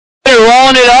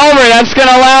rolling it over. That's going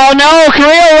to allow, no,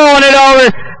 Carrillo rolling it over.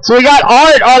 So we got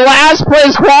Art, our last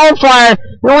place qualifier.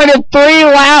 He only did 3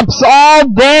 laps all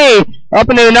day up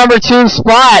into the number 2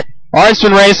 spot. Art's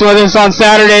been racing with us on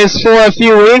Saturdays for a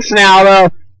few weeks now, though.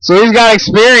 So he's got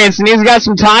experience, and he's got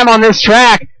some time on this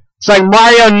track. It's like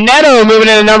Mario Neto moving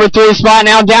in the number 3 spot,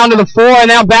 now down to the 4, and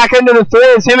now back into the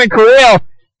 3 as him and Carrillo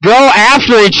go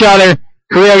after each other.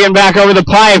 Carrillo getting back over the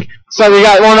pipe. So we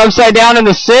got one upside down in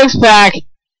the 6-pack.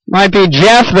 Might be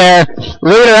Jeff there.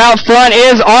 Leader out front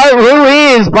is Art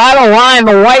Ruiz by the line.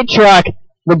 The white truck,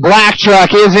 the black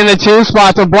truck is in the 2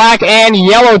 spot. The black and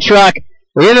yellow truck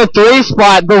in the 3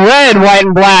 spot. The red, white,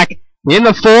 and black in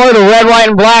the 4. The red, white,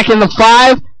 and black in the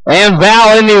 5. And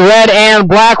Val in the red and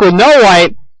black with no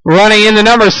white running in the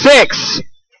number 6.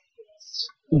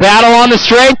 Battle on the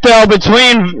straight, though,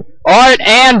 between Art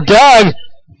and Doug.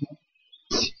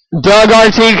 Doug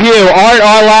RTQ. Art,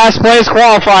 our last place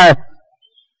qualifier.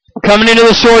 Coming into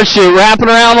the short chute, wrapping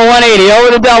around the 180,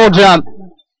 over the double jump.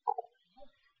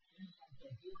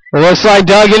 It looks like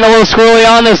Doug getting a little squirrely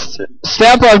on this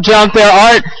step-up jump there.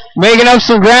 Art making up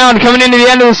some ground, coming into the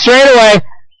end of the straightaway.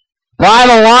 By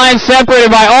the line, separated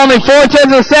by only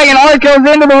 4/10 of a second. Art goes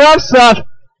into the rough stuff.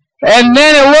 And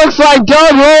then it looks like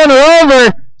Doug rolling it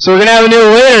over. So we're going to have a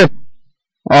new leader.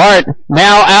 Art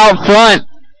now out front.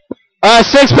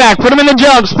 6-pack, put him in the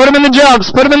jumps, put him in the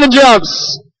jumps, put him in the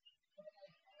jumps.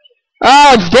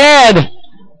 Oh, it's dead.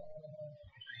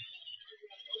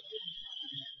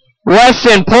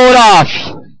 Weston, pull it off.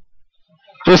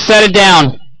 Just set it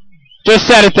down. Just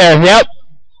set it there. Yep.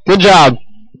 Good job.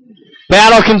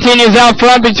 Battle continues out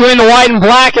front between the white and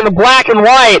the black and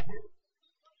white.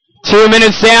 2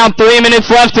 minutes down, 3 minutes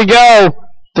left to go.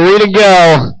 3 to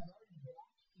go.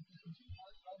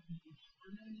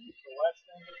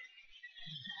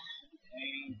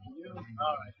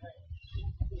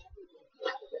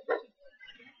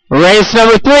 Race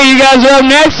number 3, you guys are up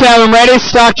next. Have them ready.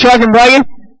 Stock, truck, and buggy.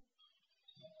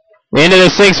 Into the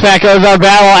 6-pack goes our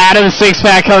battle. Out of the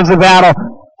 6-pack comes the battle.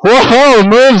 Whoa,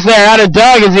 moves there out of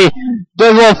Doug as he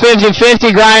does a little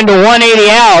 50-50 grind to 180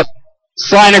 out.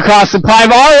 Sliding across the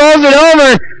pipe. Art rolls it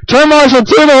over. Turn marshal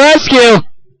to the rescue.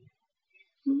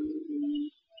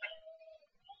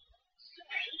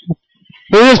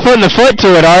 He was putting the foot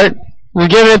to it, Art. He's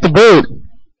giving it the boot.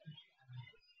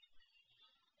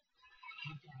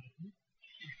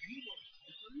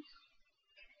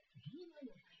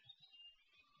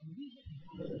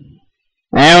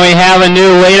 And we have a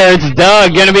new leader. It's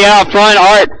Doug going to be out front.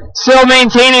 Art still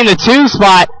maintaining the 2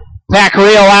 spot. Pat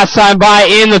Carrillo last time by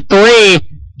in the 3.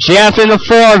 Jeff in the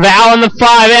 4. Val in the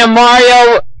 5. And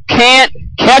Mario can't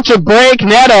catch a break.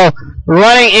 Neto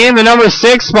running in the number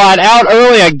 6 spot. Out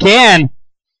early again.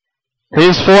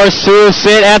 He's forced to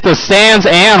sit at the stands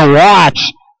and watch.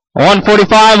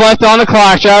 1:45 left on the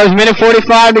clock. Drivers, minute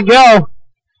 45 to go.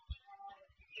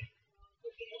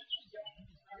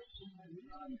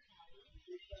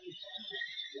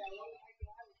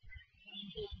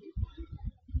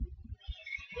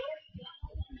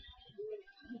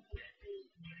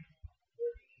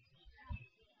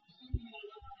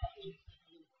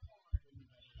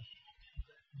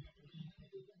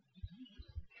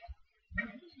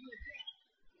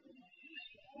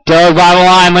 Doug by the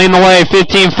line, leading the way.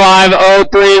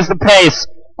 15.5.03 is the pace.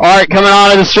 Art coming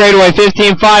onto the straightaway.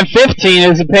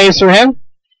 15.5.15 is the pace for him.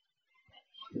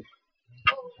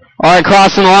 Art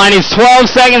crossing the line. He's 12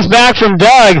 seconds back from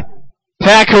Doug.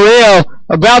 Pat Carrillo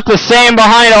about the same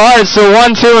behind Art. So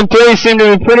 1, 2, and 3 seem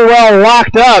to be pretty well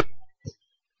locked up.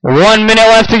 1 minute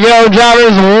left to go.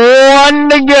 Drivers, 1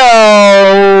 to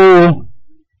go.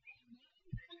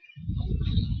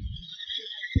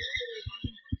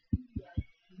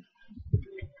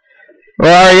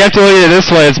 Well, you have to look at it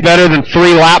this way. It's better than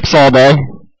 3 laps all day.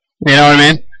 You know what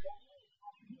I mean?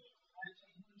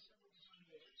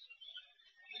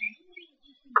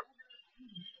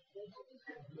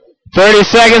 $30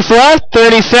 seconds left.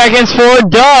 30 seconds for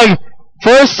Doug.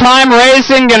 First time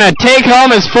racing, gonna take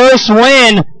home his first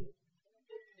win.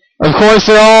 Of course,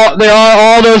 there are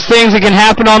all those things that can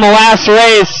happen on the last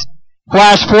race.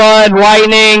 Flash flood,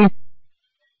 lightning,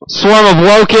 swarm of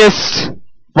locusts,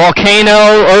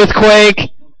 volcano, earthquake,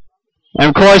 and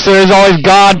of course there is always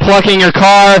God plucking your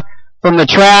car from the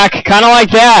track, kind of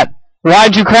like that.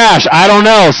 Why'd you crash? I don't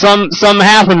know. Something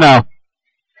happened though.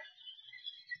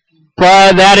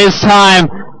 But that is time.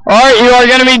 Art, you are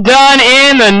going to be done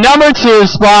in the number 2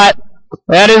 spot.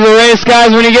 That is the race,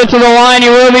 guys. When you get to the line,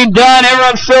 you will be done.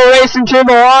 Everyone's still racing to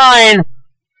the line.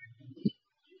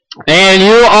 And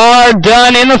you are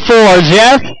done in the 4,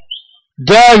 Jeff.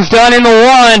 Doug's done in the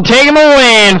 1, taking the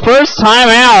win. First time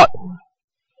out.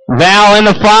 Val in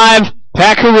the 5.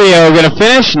 Pat Carrillo going to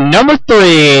finish number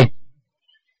 3.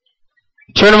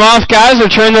 Turn them off, guys.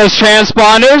 Return those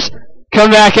transponders.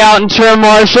 Come back out and turn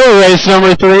Marshall. Race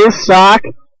number 3. Stock.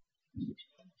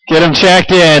 Get him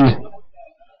checked in.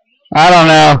 I don't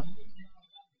know.